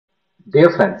Dear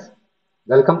friends,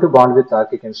 welcome to Bond with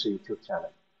Electrochemistry YouTube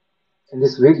channel. In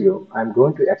this video, I am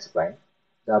going to explain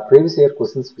the previous year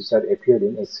questions which are appeared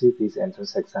in HCU PG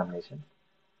Entrance Examination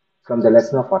from the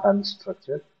lesson of atomic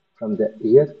structure from the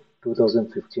year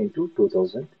 2015 to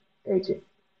 2018.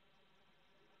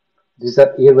 These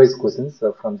are year-wise questions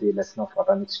from the lesson of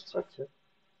atomic structure.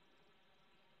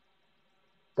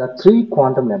 The three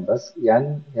quantum numbers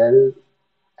N, L,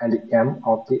 and M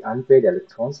of the unpaired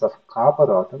electrons of copper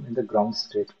atom in the ground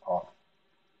state are.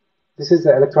 This is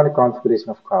the electronic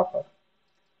configuration of copper.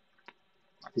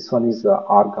 This one is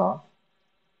argon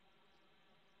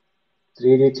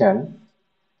 3D10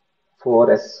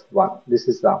 4s1. This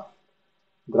is the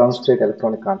ground state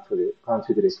electronic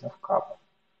configuration of copper.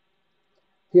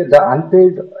 Here the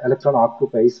unpaired electron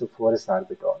occupies 4s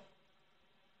orbital,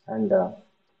 and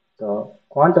the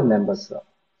quantum numbers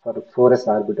for 4s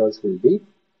orbitals will be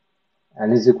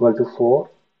n is equal to 4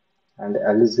 and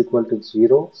L is equal to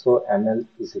 0, so NL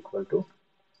is equal to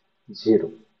 0.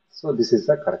 So this is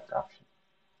the correct option.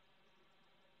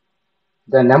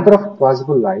 The number of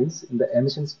possible lines in the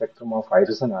emission spectrum of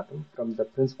hydrogen atom from the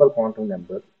principal quantum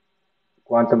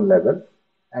level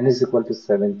n is equal to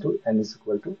 7 to n is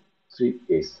equal to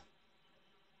 3s.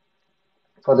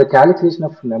 For the calculation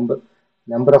of number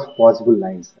of possible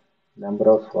lines,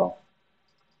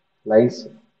 lines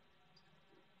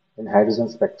in hydrogen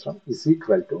spectrum is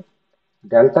equal to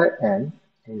delta n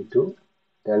into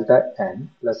delta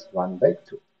n plus 1 by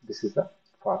 2. This is the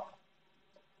formula.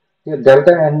 Here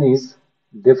delta n is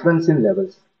difference in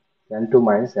levels n2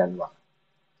 minus n1.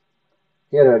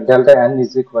 Here delta n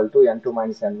is equal to n2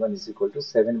 minus n1 is equal to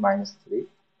 7 minus 3,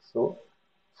 so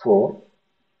 4.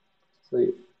 So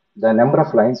the number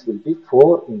of lines will be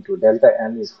 4 into delta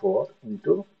n is 4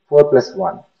 into 4 plus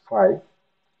 1, 5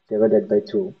 divided by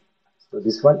 2. So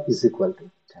this one is equal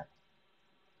to 10.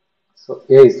 So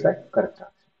A is the correct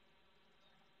option.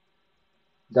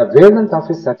 The wavelength of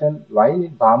a certain line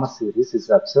in Balmer series is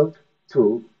observed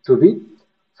to be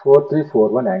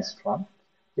 4341 angstrom.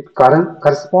 It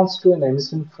corresponds to an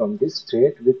emission from this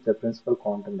state with the principal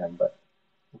quantum number.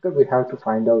 Okay, we have to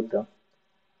find out the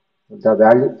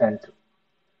value n2.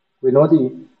 We know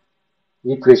the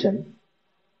equation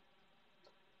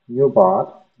mu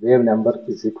bar wave number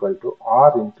is equal to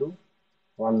r into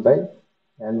 1 by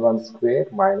n1 square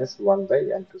minus 1 by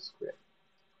n2 square.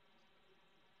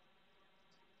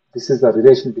 This is the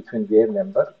relation between wave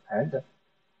number and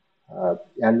n1,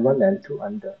 n2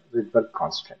 and Rydberg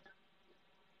constant.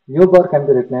 Mu bar can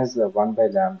be written as 1 by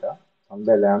lambda. 1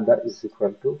 by lambda is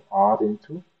equal to r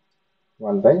into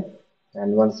 1 by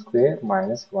n1 square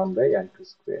minus 1 by n2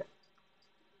 square.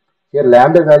 Here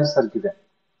lambda values are given.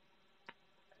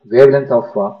 Wavelength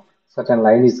of certain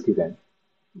line is given.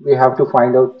 We have to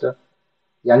find out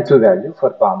n2 value for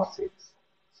Balmer series.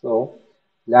 So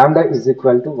lambda is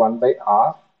equal to 1 by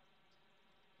r,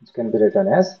 which can be written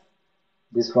as,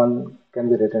 this one can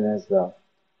be written as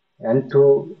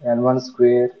n1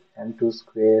 square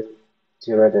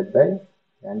divided by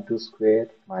n2 square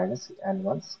minus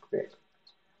n1 square.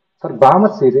 For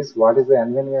Balmer series, what is the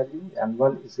n1 value?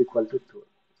 n1 is equal to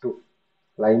 2. For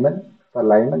Lyman,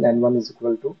 n1 is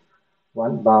equal to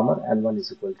 1, Balmer, n1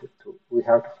 is equal to 2. We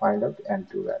have to find out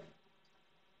n2 value.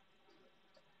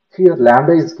 Here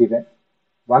lambda is given.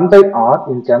 1 by r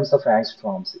in terms of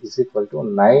angstroms is equal to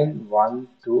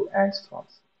 912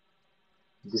 angstroms.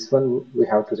 This one we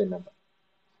have to remember.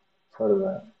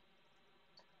 For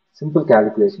simple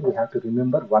calculation, we have to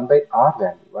remember 1 by r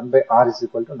value. 1 by r is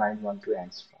equal to 912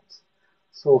 angstroms.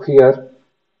 So here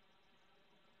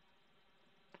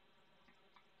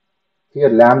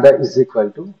lambda is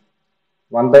equal to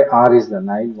 1 by r is the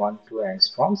 912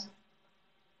 angstroms,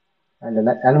 and then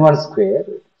n1 square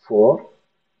 4,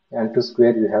 n2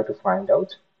 square you have to find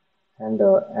out, and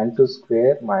n2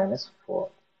 square minus 4.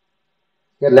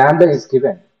 Here lambda is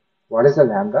given. What is the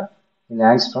lambda? In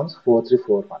angstroms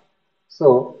 4341.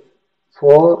 So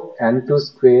 4 n2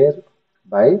 square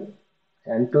by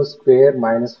n2 square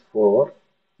minus 4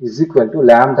 is equal to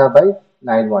lambda by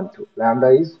 912. Lambda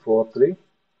is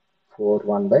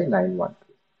 4341 by 912.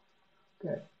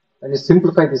 Okay. When you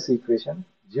simplify this equation,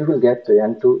 you will get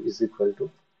n2 is equal to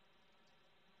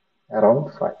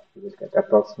around 5. You will get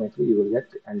approximately, you will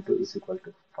get n2 is equal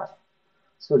to 5.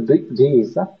 So D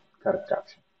is the correct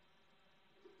option.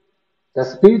 The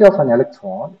speed of an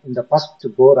electron in the first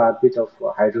Bohr orbit of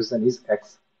hydrogen is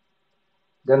x.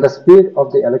 Then the speed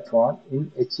of the electron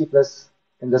in He plus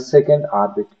in the second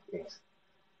orbit is.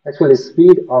 Actually,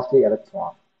 speed of the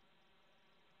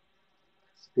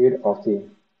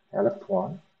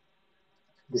electron,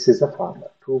 this is the formula,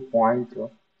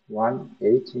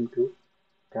 2.18 into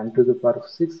 10 to the power of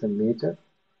 6 meter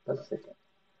per second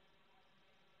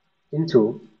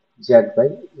into Z by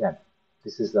n.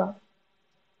 This is the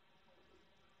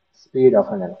speed of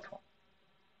an electron.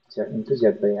 Z into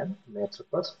Z by n meter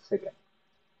per second.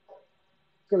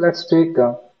 Okay, let's take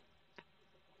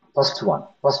first one,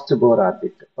 first Bohr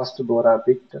orbit. First Bohr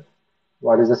orbit,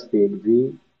 what is the speed?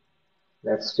 V,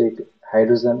 let's take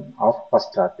hydrogen of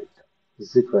first orbit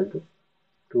is equal to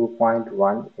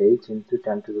 2.18 into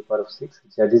 10 to the power of 6.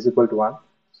 Z is equal to 1.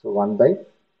 So 1 by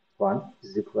 1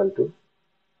 is equal to,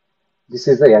 this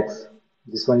is the x.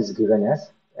 This one is given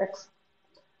as x.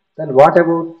 Then what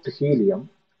about helium,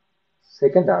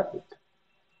 second orbit?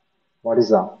 What is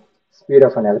the speed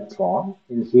of an electron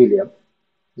in helium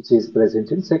which is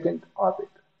present in second orbit?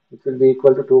 It will be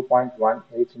equal to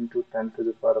 2.18 into 10 to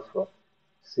the power of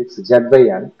 6 Z by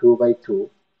n, 2 by 2.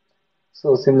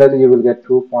 So similarly, you will get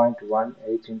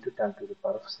 2.18 into 10 to the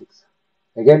power of 6.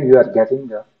 Again, you are getting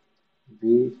the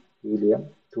V helium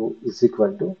 2 is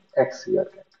equal to x you are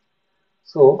getting.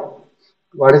 So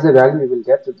what is the value you will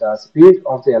get? The speed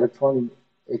of the electron in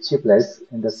He plus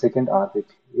in the second orbit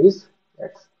is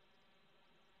x.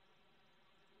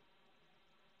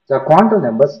 The quantum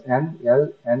numbers n,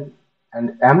 l, n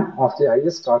and m of the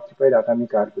highest occupied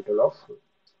atomic orbital of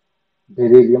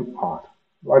beryllium are.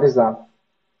 What is the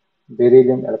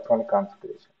beryllium electronic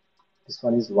configuration? This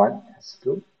one is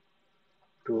 1s2,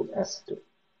 2s2.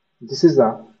 This is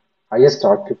the highest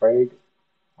occupied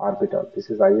orbital. This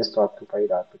is highest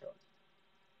occupied orbital.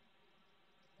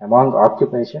 Among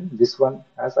occupation, this one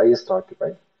has highest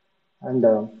occupied. And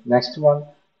next one,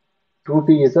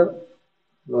 2p is the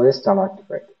lowest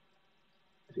unoccupied.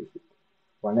 3p.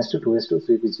 1s2, 2s2,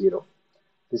 3p, 0.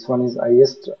 This one is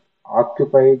highest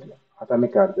occupied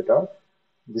atomic orbital.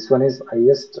 This one is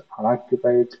highest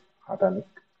unoccupied atomic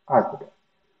orbital.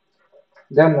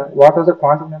 Then what are the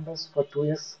quantum numbers for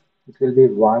 2s? It will be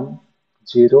 2,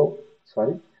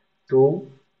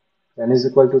 n is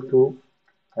equal to 2,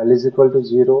 L is equal to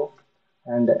 0,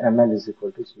 and ML is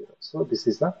equal to 0. So this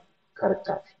is the correct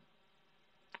option.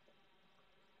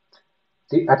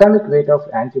 The atomic weight of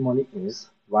antimony is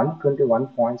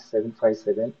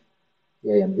 121.757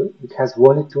 AMU. It has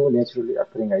only two naturally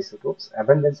occurring isotopes.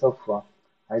 Abundance of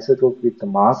isotope with the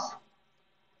mass,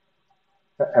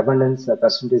 the abundance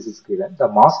percentage is given. The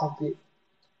mass of the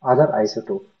other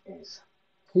isotope is.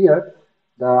 Here,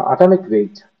 the atomic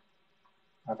weight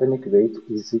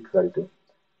is equal to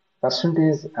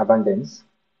percentage abundance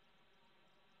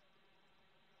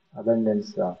of an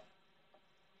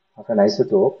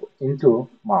isotope into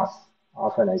mass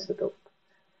of an isotope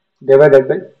divided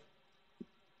by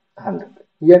 100.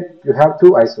 Here you have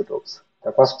two isotopes.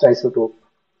 The first isotope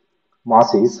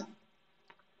mass is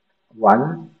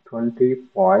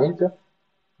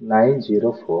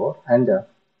 120.904 and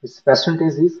its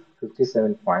percentage is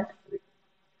 57.3.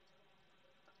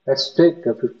 Let's take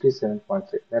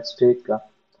 57.3. Let's take the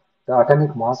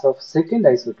atomic mass of second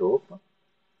isotope,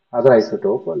 other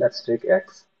isotope. Let's take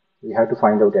X. We have to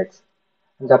find out X.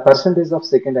 And the percentage of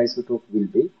second isotope will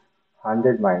be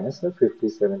 100 minus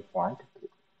 57.3.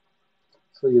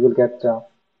 So you will get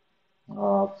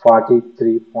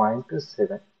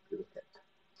 43.7. You will get.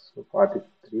 So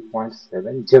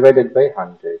 43.7 divided by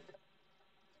 100.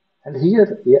 And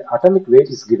here atomic weight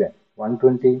is given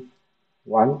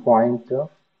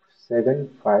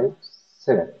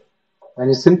 121.757. When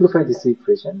you simplify this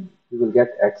equation, you will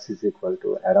get X is equal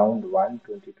to around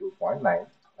 122.9 like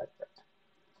that.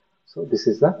 So this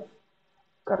is the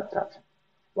correct option,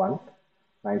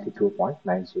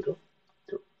 192.902.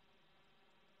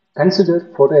 Consider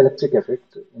photoelectric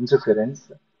effect interference.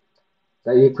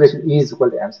 The equation E is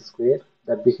equal to mc square.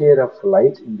 The behavior of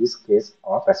light in this case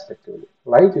are respectively.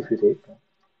 Light, if you take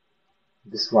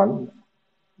this one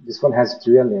has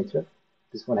dual nature.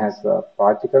 This one has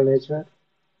particle nature,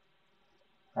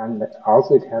 and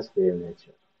also it has wave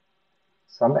nature.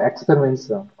 Some experiments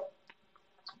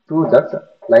prove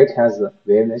that light has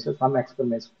wave nature. Some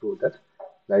experiments prove that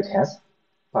light has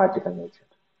particle nature.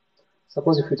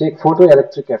 Suppose if you take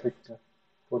photoelectric effect.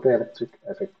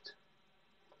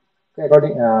 Okay,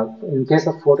 in case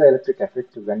of photoelectric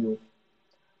effect, when you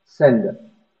send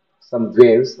some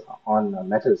waves on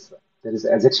metals, there is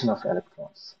ejection of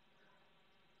electrons.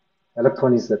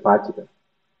 Electron is a particle.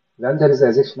 When there is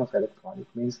ejection of electron, it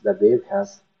means the wave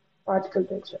has particle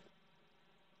nature.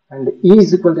 And E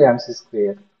is equal to mc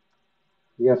square.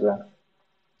 Here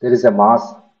there is a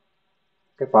mass.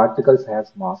 Okay, particles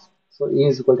has mass. So E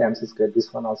is equal to mc square.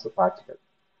 This one also particle.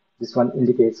 This one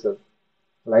indicates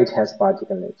light has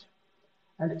particle nature.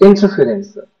 And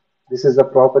interference. This is the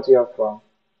property of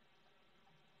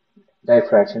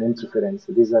diffraction, interference.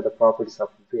 These are the properties of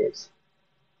waves.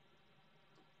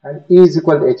 And E is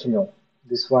equal to H nu.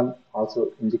 This one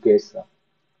also indicates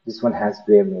this one has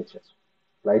wave nature.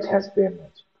 Light has wave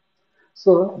nature.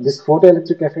 So this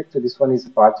photoelectric effect, this one is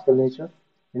particle nature,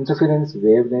 interference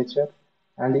wave nature,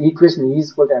 and equation E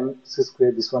is equal to mc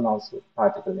square, this one also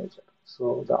particle nature.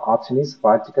 So the option is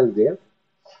particle wave,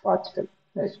 particle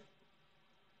nature.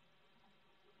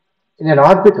 In an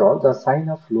orbital, the sign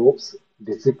of lobes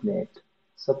designate.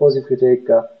 Suppose if you take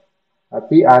a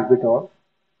p orbital,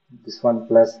 this one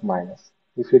plus minus.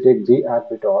 If you take d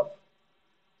orbital,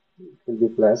 it will be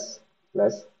plus,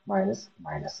 plus, minus,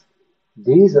 minus.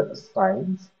 These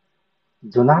signs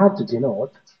do not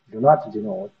denote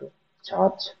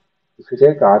charge. If you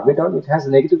take orbital, it has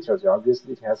negative charge.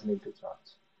 Obviously, it has negative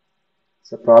charge.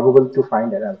 So probable to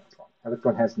find an electron.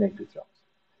 Electron has negative charge.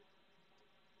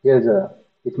 Here,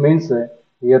 it means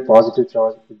here positive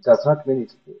charge. It does not mean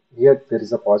it. Here there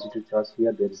is a positive charge.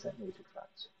 Here there is a negative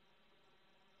charge.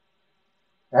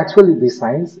 Actually, the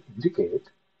signs indicate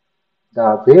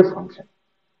the wave function.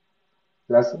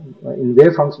 Plus, in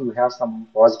wave function, we have some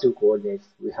positive coordinates.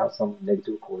 We have some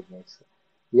negative coordinates.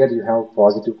 Here you have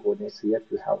positive coordinates. Here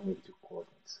you have negative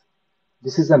coordinates.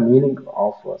 This is the meaning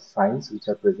of signs which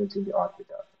are present in the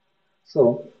orbital.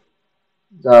 So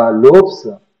the lobes,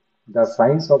 the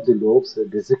signs of the lobes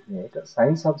designate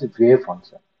signs of the wave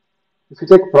function. If you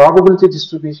take probability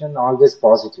distribution, always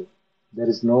positive. There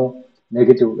is no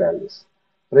negative values.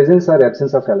 Presence or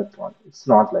absence of electron. It's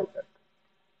not like that.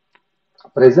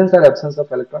 Presence or absence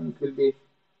of electron, it will be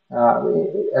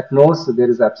at nose there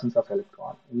is absence of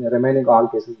electron. In the remaining all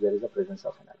cases, there is a presence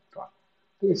of an electron.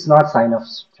 It's not sign of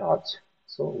charge.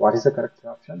 So what is the correct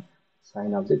option?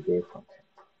 Sign of the wave function.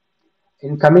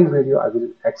 In coming video, I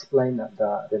will explain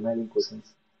the remaining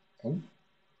questions in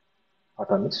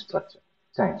atomic structure.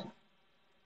 Thank you.